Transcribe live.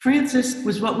Frances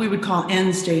was what we would call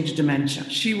end-stage dementia.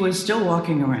 She was still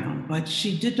walking around, but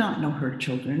she did not know her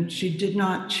children. She did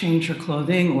not change her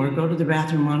clothing or go to the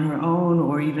bathroom on her own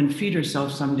or even feed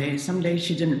herself some days. Some days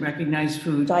she didn't recognize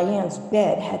food. Diane's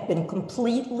bed had been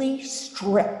completely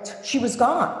stripped. She was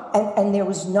gone, and there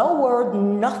was no word,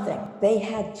 nothing. They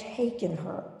had taken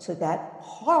her to that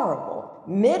horrible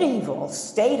medieval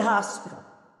state hospital.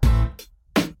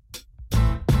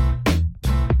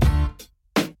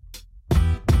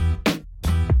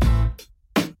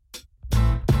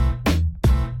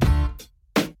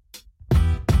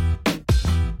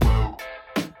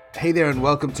 Hey there, and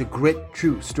welcome to Grit,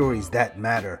 True Stories That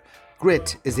Matter.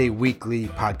 Grit is a weekly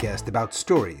podcast about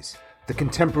stories, the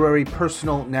contemporary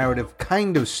personal narrative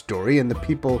kind of story, and the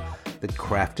people that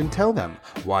craft and tell them.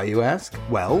 Why, you ask?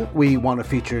 Well, we want to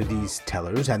feature these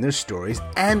tellers and their stories,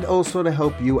 and also to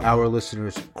help you, our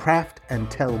listeners, craft and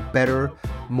tell better,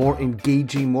 more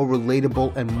engaging, more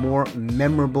relatable, and more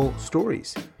memorable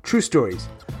stories. True stories,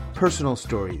 personal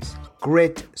stories,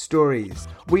 grit stories.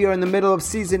 We are in the middle of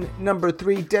season number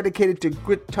 3, dedicated to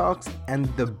grit talks and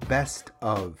the best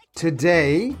of.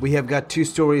 Today, we have got 2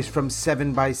 stories from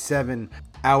 7x7,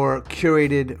 our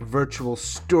curated virtual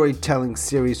storytelling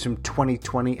series from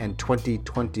 2020 and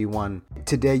 2021.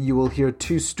 Today, you will hear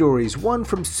 2 stories, one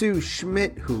from Sue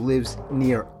Schmidt, who lives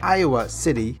near Iowa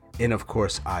City, in, of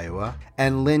course, Iowa,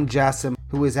 and Lynn Jassam,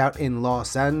 who is out in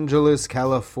Los Angeles,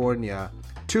 California.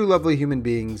 2 lovely human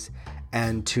beings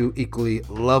and 2 equally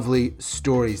lovely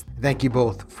stories. Thank you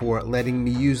both for letting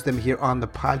me use them here on the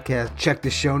podcast. Check the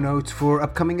show notes for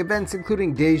upcoming events,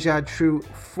 including Deja True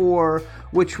 4,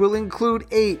 which will include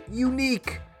 8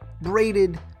 unique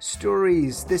braided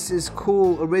stories. This is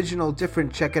cool, original,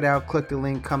 different. Check it out. Click the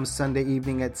link. Come Sunday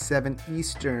evening at 7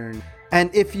 Eastern. And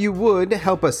if you would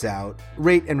help us out,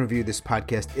 rate and review this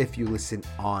podcast if you listen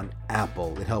on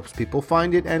Apple. It helps people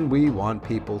find it, and we want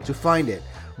people to find it.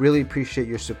 Really appreciate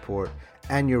your support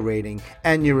and your rating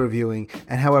and your reviewing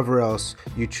and however else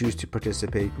you choose to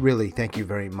participate. Really, thank you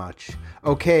very much.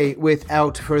 Okay,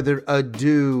 without further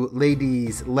ado,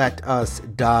 ladies, let us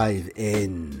dive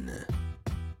in.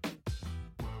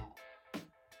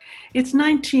 It's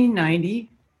 1990.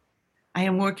 I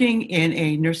am working in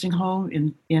a nursing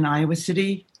home in Iowa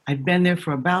City. I've been there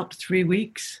for about 3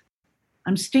 weeks.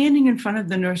 I'm standing in front of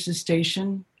the nurse's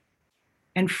station,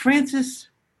 and Frances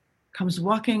comes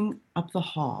walking up the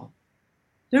hall.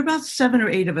 There are about 7 or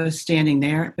 8 of us standing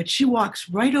there, but she walks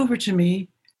right over to me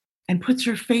and puts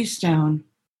her face down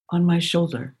on my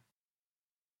shoulder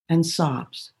and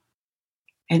sobs.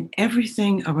 And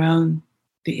everything around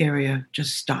the area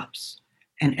just stops,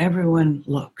 and everyone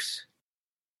looks.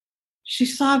 She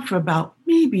sobbed for about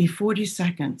maybe 40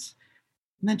 seconds,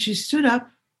 and then she stood up,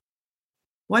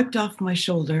 wiped off my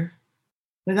shoulder,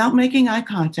 without making eye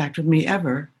contact with me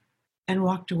ever, and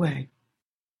walked away.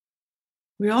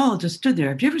 We all just stood there.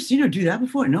 Have you ever seen her do that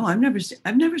before? No, I've never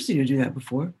seen her do that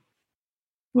before.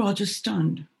 We're all just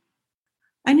stunned.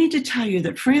 I need to tell you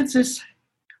that Frances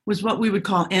was what we would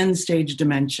call end-stage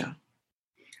dementia.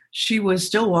 She was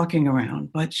still walking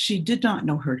around, but she did not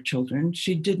know her children.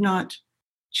 She did not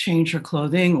change her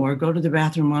clothing or go to the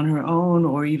bathroom on her own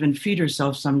or even feed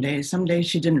herself some days. Some days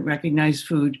she didn't recognize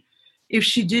food. If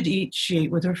she did eat, she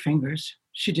ate with her fingers.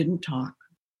 She didn't talk.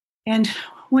 And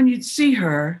when you'd see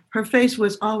her, her face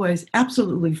was always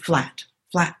absolutely flat.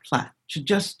 She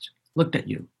just looked at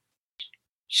you.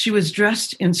 She was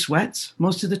dressed in sweats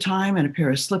most of the time and a pair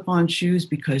of slip-on shoes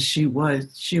because she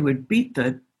would beat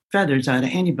the feathers out of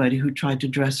anybody who tried to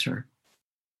dress her.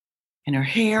 And her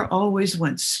hair always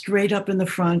went straight up in the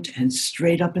front and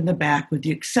straight up in the back, with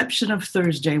the exception of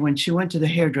Thursday when she went to the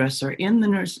hairdresser in the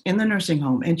nursing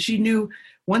home. And she knew,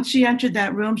 once she entered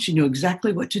that room, she knew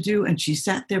exactly what to do. And she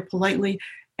sat there politely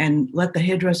and let the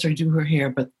hairdresser do her hair.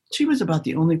 But she was about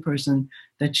the only person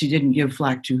that she didn't give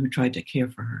flack to who tried to care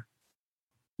for her.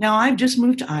 Now, I've just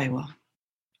moved to Iowa.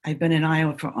 I've been in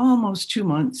Iowa for almost 2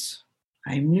 months.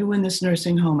 I'm new in this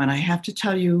nursing home, and I have to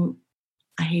tell you,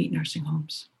 I hate nursing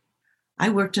homes. I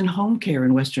worked in home care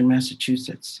in Western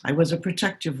Massachusetts. I was a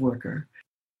protective worker.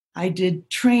 I did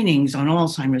trainings on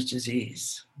Alzheimer's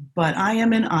disease, but I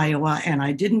am in Iowa and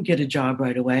I didn't get a job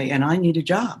right away and I need a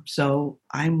job. So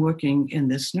I'm working in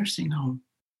this nursing home.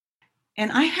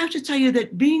 And I have to tell you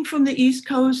that being from the East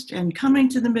Coast and coming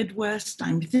to the Midwest,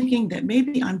 I'm thinking that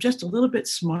maybe I'm just a little bit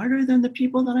smarter than the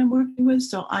people that I'm working with.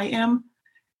 So I am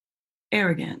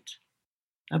arrogant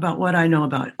about what I know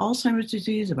about Alzheimer's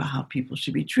disease, about how people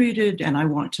should be treated, and I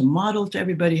want to model to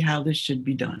everybody how this should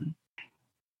be done.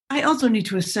 I also need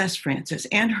to assess Frances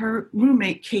and her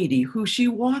roommate, Katie, who she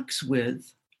walks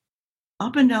with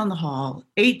up and down the hall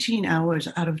 18 hours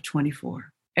out of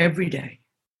 24. every day.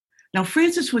 Now,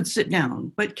 Frances would sit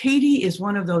down, but Katie is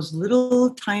one of those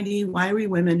little, tiny, wiry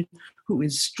women who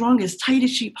is strong, as tight as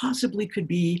she possibly could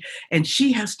be, and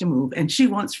she has to move, and she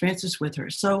wants Frances with her.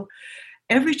 So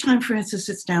every time Frances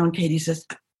sits down, Katie says,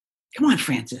 come on,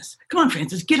 Frances. Come on,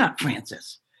 Frances. Get up,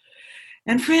 Frances.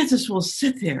 And Frances will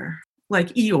sit there like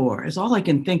Eeyore, is all I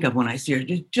can think of when I see her.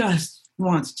 She just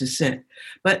wants to sit.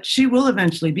 But she will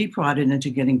eventually be prodded into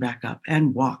getting back up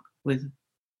and walk with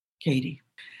Katie.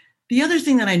 The other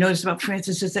thing that I noticed about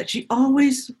Frances is that she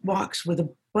always walks with a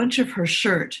bunch of her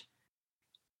shirt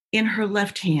in her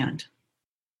left hand.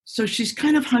 So she's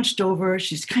kind of hunched over,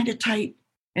 she's kind of tight,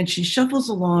 and she shuffles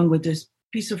along with this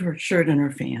piece of her shirt in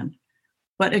her fan.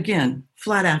 But again,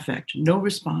 flat affect, no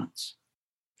response.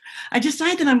 I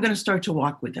decide that I'm going to start to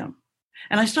walk with them.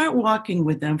 And I start walking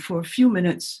with them for a few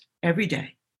minutes every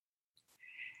day.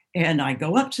 And I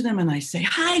go up to them and I say,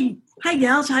 hi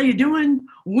gals, how you doing?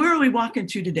 Where are we walking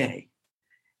to today?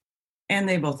 And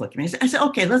they both look at me. I say,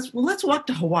 okay, let's walk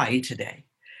to Hawaii today.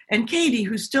 And Katie,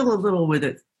 who's still a little with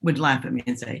it, would laugh at me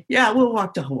and say, yeah, we'll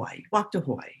walk to Hawaii. Walk to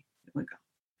Hawaii. We go.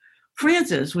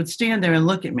 Frances would stand there and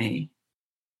look at me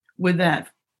with that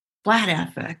flat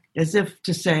affect, as if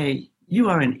to say, you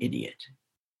are an idiot.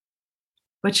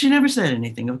 But she never said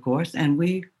anything, of course, and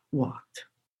we walked.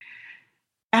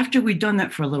 After we'd done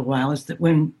that for a little while, is that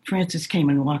when Frances came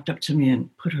and walked up to me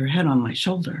and put her head on my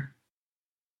shoulder.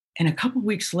 And a couple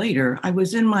weeks later, I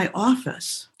was in my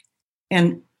office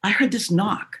and I heard this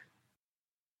knock.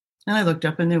 And I looked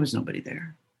up and there was nobody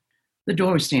there. The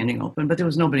door was standing open, but there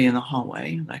was nobody in the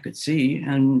hallway that I could see.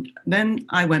 And then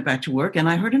I went back to work and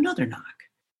I heard another knock.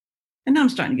 And now I'm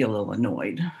starting to get a little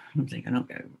annoyed. I'm thinking,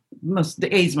 okay, the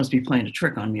aides must be playing a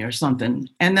trick on me or something.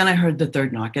 And then I heard the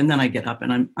third knock, and then I get up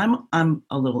and I'm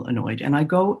a little annoyed. And I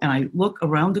go and I look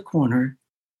around the corner,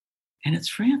 and it's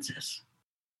Frances.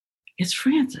 It's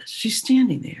Frances. She's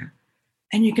standing there.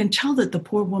 And you can tell that the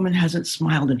poor woman hasn't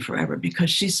smiled in forever because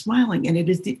she's smiling, and it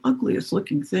is the ugliest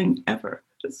looking thing ever.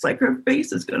 It's like her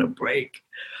face is going to break.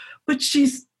 But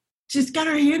she's got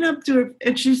her hand up to her,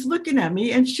 and she's looking at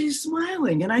me, and she's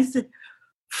smiling. And I said,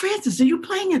 Frances, are you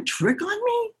playing a trick on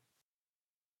me?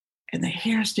 And the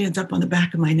hair stands up on the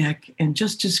back of my neck, and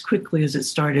just as quickly as it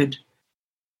started,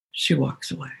 she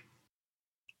walks away.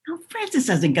 Now, Frances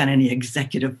hasn't got any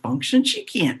executive function. She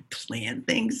can't plan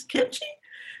things, can she?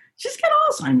 She's got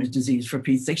Alzheimer's disease, for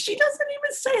Pete's sake. She doesn't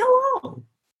even say hello.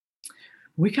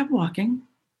 We kept walking.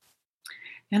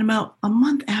 And about a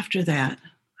month after that,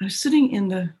 I was sitting in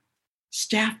the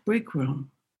staff break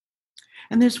room.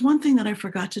 And there's one thing that I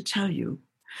forgot to tell you.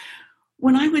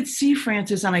 When I would see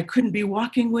Frances and I couldn't be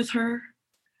walking with her,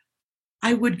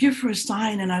 I would give her a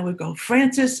sign and I would go,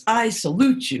 Frances, I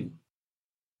salute you.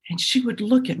 And she would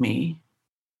look at me,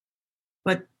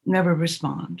 but never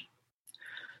respond.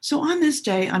 So on this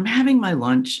day, I'm having my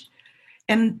lunch,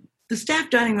 and the staff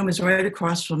dining room is right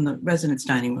across from the residence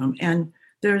dining room, and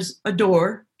there's a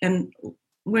door and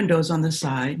windows on the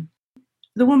side.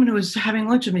 The woman who was having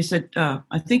lunch with me said,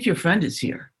 I think your friend is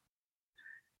here.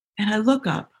 And I look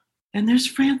up, and there's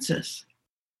Frances,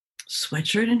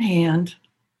 sweatshirt in hand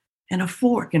and a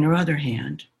fork in her other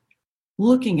hand,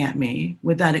 looking at me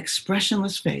with that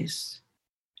expressionless face.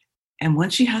 And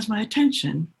when she has my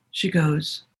attention, she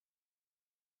goes,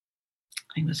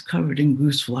 I was covered in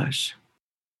goose flesh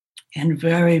and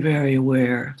very, very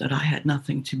aware that I had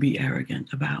nothing to be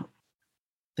arrogant about,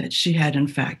 that she had, in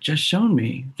fact, just shown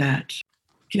me that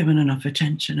given enough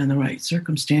attention and the right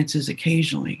circumstances,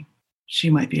 occasionally, she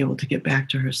might be able to get back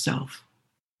to herself.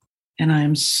 And I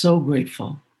am so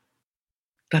grateful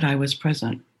that I was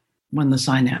present when the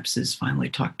synapses finally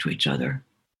talked to each other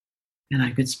and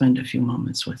I could spend a few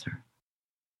moments with her.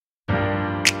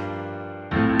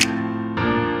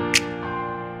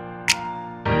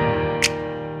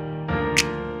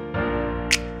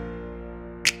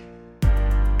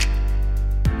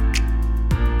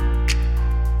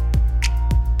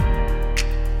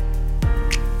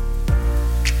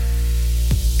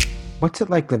 What's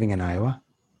it like living in Iowa?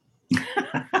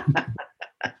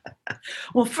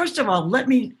 Well, first of all, let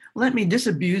me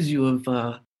disabuse you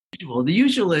of usual. The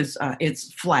usual is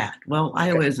it's flat. Well,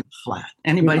 Iowa isn't flat.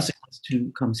 Any bicyclist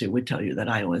who comes here would tell you that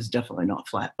Iowa is definitely not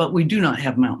flat. But we do not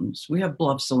have mountains. We have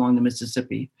bluffs along the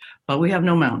Mississippi, but we have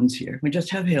no mountains here. We just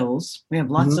have hills. We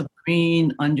have lots of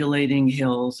green, undulating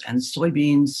hills, and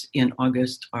soybeans in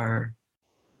August are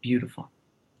beautiful.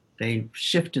 They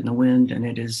shift in the wind, and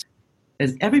it is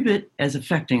every bit as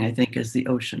affecting, I think, as the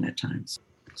ocean at times.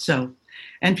 So,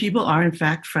 and people are, in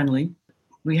fact, friendly.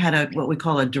 We had what we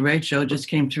call a derecho just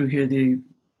came through here. You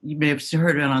may have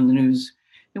heard it on the news.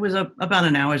 It was about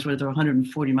an hour's worth of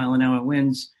 140 mile an hour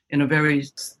winds. in a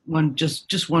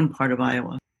just one part of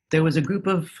Iowa. There was a group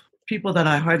of people that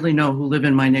I hardly know who live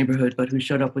in my neighborhood, but who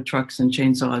showed up with trucks and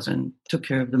chainsaws and took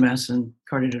care of the mess and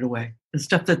carted it away. The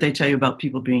stuff that they tell you about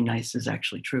people being nice is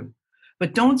actually true.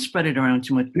 But don't spread it around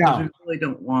too much, because we really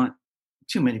don't want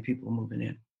too many people moving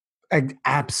in. I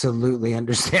absolutely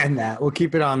understand that. We'll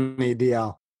keep it on the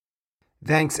DL.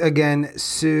 Thanks again,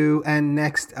 Sue. And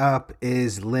next up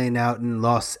is Lynn out in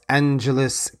Los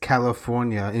Angeles,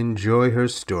 California. Enjoy her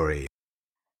story.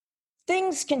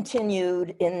 Things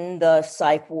continued in the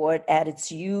psych ward at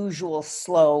its usual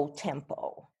slow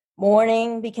tempo.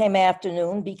 Morning became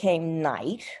afternoon, became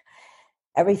night.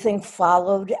 Everything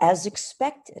followed as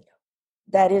expected.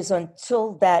 That is,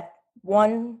 until that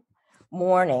one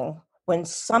morning when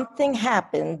something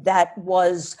happened that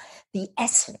was the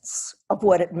essence of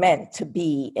what it meant to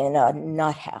be in a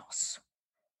nut house.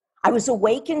 I was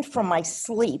awakened from my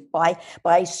sleep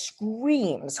by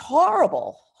screams,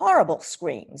 horrible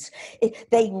screams.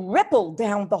 They rippled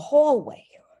down the hallway.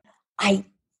 I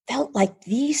felt like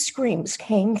these screams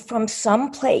came from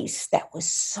some place that was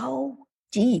so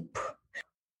deep.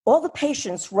 All the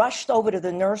patients rushed over to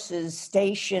the nurses'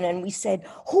 station and we said,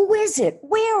 "Who is it?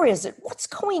 Where is it? What's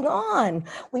going on?"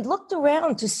 We looked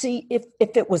around to see if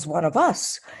it was one of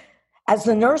us, as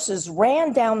the nurses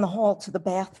ran down the hall to the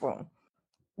bathroom.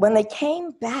 When they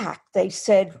came back, they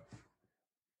said,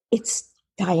 "It's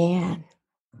Diane."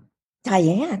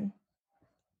 Diane?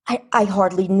 I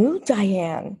hardly knew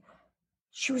Diane.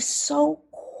 She was so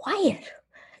quiet.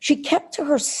 She kept to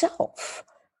herself.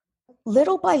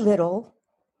 Little by little,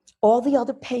 all the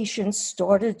other patients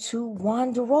started to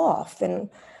wander off,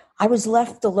 and I was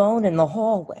left alone in the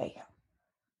hallway,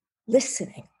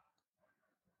 listening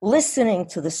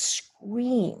to the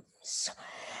screams,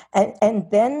 and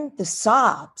then the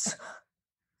sobs,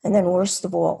 and then worst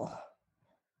of all,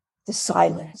 the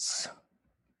silence.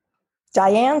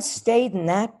 Diane stayed in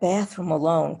that bathroom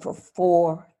alone for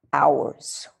 4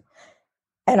 hours,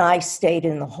 and I stayed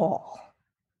in the hall.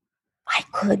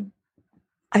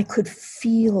 I could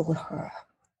feel her.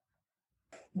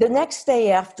 The next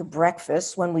day after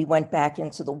breakfast, when we went back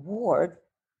into the ward,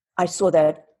 I saw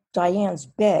that Diane's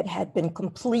bed had been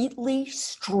completely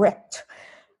stripped.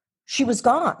 She was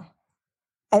gone.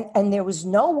 And there was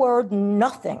no word,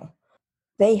 nothing.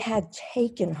 They had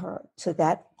taken her to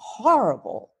that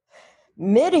horrible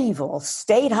medieval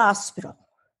state hospital.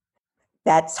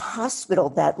 That hospital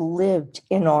that lived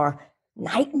in our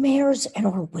nightmares and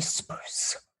our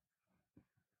whispers.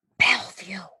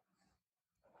 Bellevue.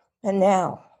 And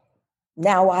now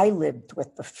I lived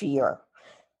with the fear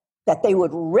that they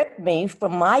would rip me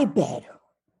from my bed.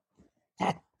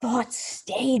 That thought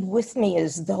stayed with me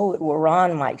as though it were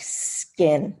on my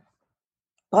skin.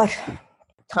 But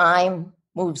time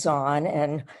moves on,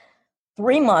 and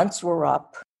 3 months were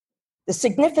up. The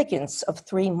significance of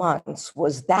 3 months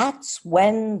was that's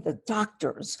when the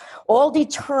doctors all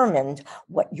determined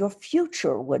what your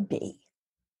future would be,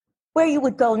 where you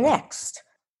would go next.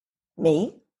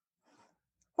 Me?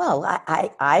 Well,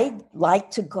 I'd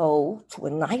like to go to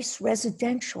a nice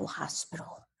residential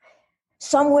hospital,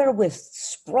 somewhere with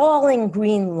sprawling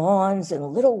green lawns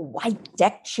and little white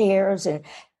deck chairs and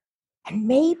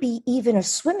maybe even a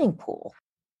swimming pool.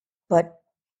 But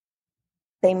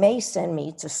they may send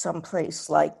me to some place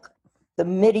like the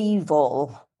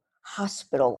medieval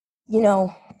hospital. You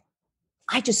know,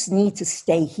 I just need to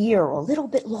stay here a little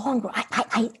bit longer.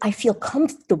 I feel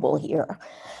comfortable here.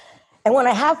 And when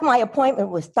I have my appointment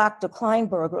with Dr.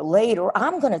 Kleinberger later,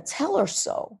 I'm going to tell her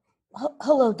so.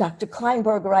 Hello, Dr.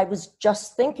 Kleinberger, I was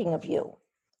just thinking of you.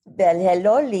 Well,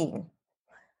 hello, Lynn.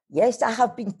 Yes, I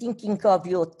have been thinking of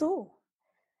you too.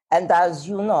 And as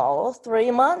you know,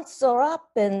 3 months are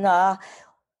up, and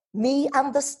me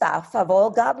and the staff have all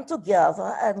gotten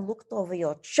together and looked over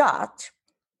your chart,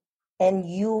 and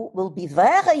you will be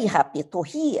very happy to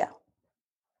hear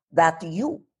that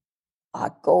you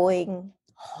are going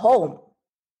home.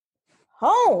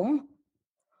 Home?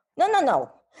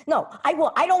 No, I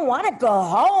don't want to go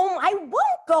home. I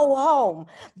won't go home.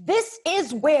 This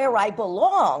is where I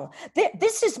belong.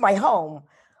 This is my home.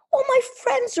 All my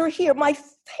friends are here, my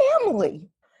family.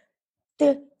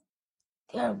 There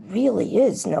really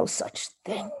is no such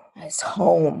thing as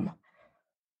home.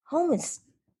 Home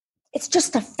it's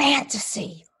just a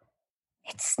fantasy.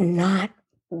 It's not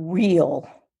real.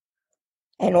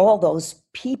 And all those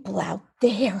people out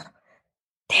there,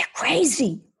 they're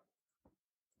crazy.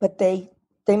 But they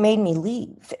made me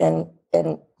leave, and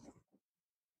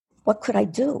what could I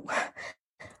do?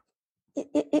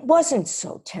 It wasn't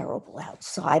so terrible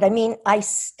outside. I mean, I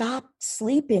stopped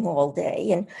sleeping all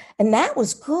day, and that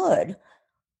was good.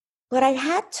 But I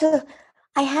had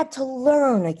I had to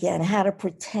learn again how to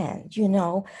pretend,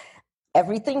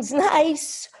 everything's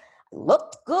nice,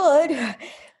 looked good,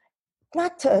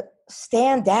 not to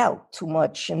stand out too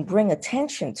much and bring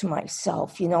attention to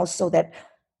myself, so that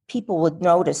people would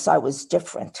notice I was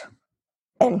different.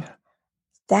 And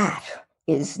that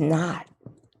is not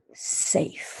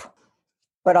safe.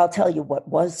 But I'll tell you what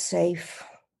was safe.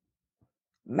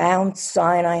 Mount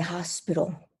Sinai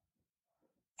Hospital.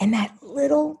 And that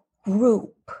little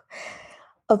group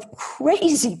of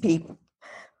crazy people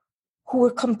who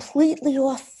were completely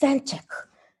authentic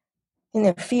in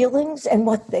their feelings and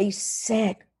what they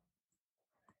said.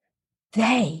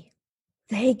 They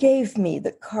gave me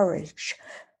the courage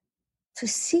to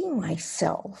see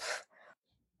myself.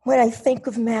 When I think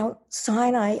of Mount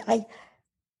Sinai,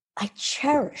 I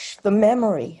cherish the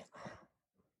memory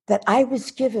that I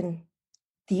was given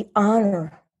the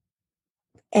honor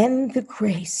and the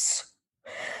grace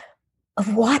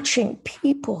of watching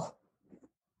people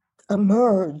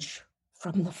emerge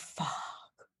from the fog.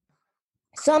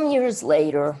 Some years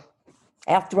later,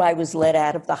 after I was let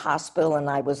out of the hospital and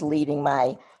I was leading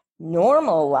my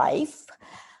normal life,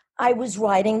 I was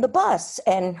riding the bus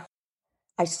and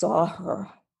I saw her.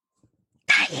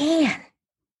 Diane.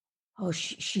 Oh,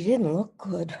 she didn't look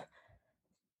good.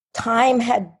 Time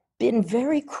had been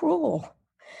very cruel.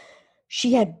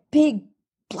 She had big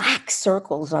black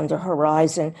circles under her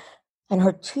eyes and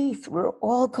her teeth were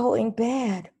all going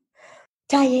bad.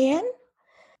 Diane,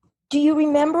 do you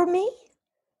remember me?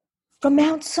 From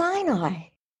Mount Sinai.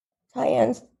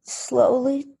 Diane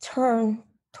slowly turned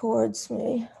towards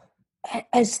me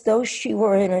as though she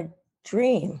were in a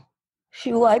dream.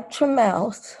 She wiped her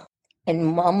mouth and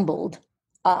mumbled,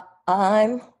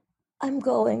 I'm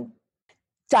going.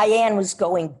 Diane was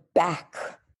going back.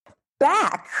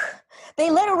 Back? They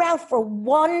let her out for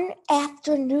one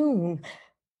afternoon,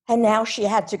 and now she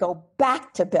had to go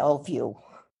back to Bellevue.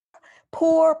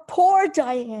 Poor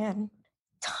Diane.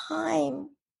 Time,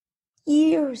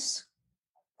 years,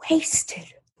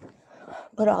 wasted.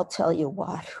 But I'll tell you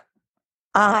what,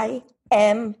 I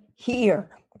am here.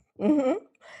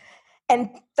 And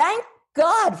thank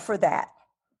God for that.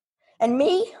 And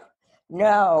me?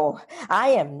 No, I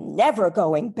am never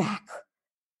going back.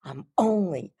 I'm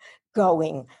only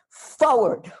going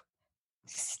forward.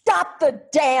 Stop the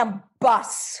damn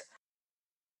bus.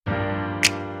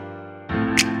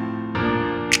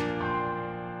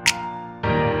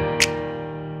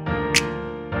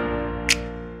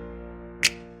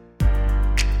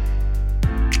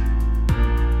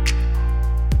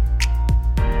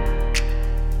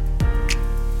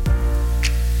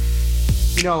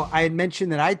 I had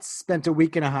mentioned that I'd spent a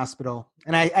week in a hospital,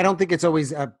 and I don't think it's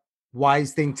always a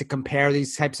wise thing to compare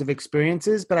these types of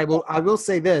experiences, but I will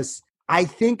say this. I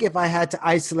think if I had to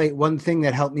isolate one thing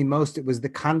that helped me most, it was the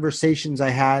conversations I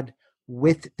had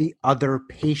with the other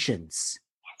patients.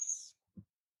 Yes.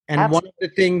 And Absolutely. One of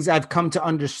the things I've come to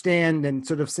understand and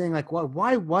sort of saying like, well,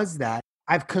 why was that?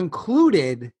 I've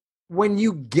concluded when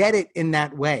you get it in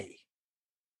that way,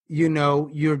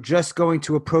 you're just going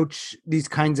to approach these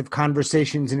kinds of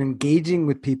conversations and engaging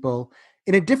with people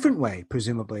in a different way,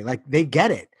 presumably. Like they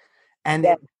get it. And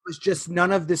It was just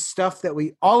none of this stuff that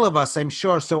all of us, I'm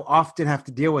sure, so often have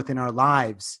to deal with in our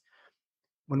lives,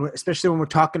 especially when we're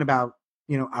talking about,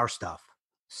 our stuff.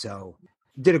 So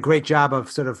you did a great job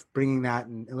of sort of bringing that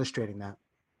and illustrating that.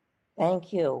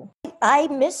 Thank you. I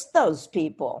miss those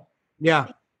people. Yeah.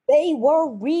 They were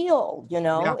real,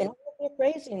 Yeah. In all their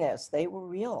craziness, they were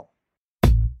real.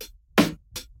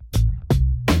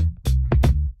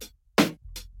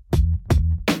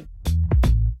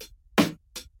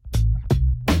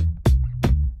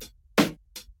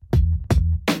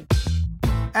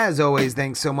 As always,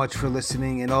 thanks so much for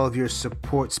listening and all of your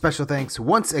support. Special thanks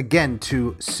once again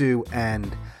to Sue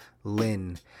and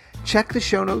Lynn. Check the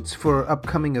show notes for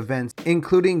upcoming events,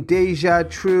 including Deja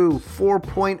True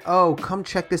 4.0. Come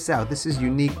check this out. This is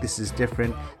unique. This is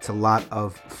different. It's a lot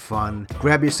of fun.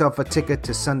 Grab yourself a ticket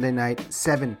to Sunday night,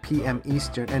 7 p.m.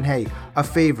 Eastern. And hey, a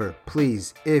favor,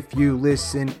 please, if you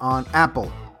listen on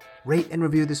Apple, rate and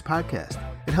review this podcast.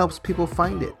 It helps people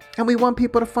find it. And we want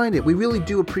people to find it. We really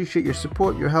do appreciate your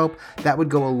support, your help. That would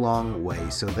go a long way.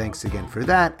 So thanks again for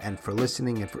that and for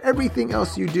listening and for everything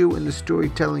else you do in the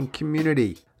storytelling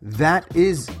community. That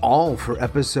is all for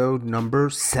episode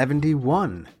number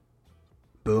 71.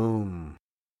 Boom.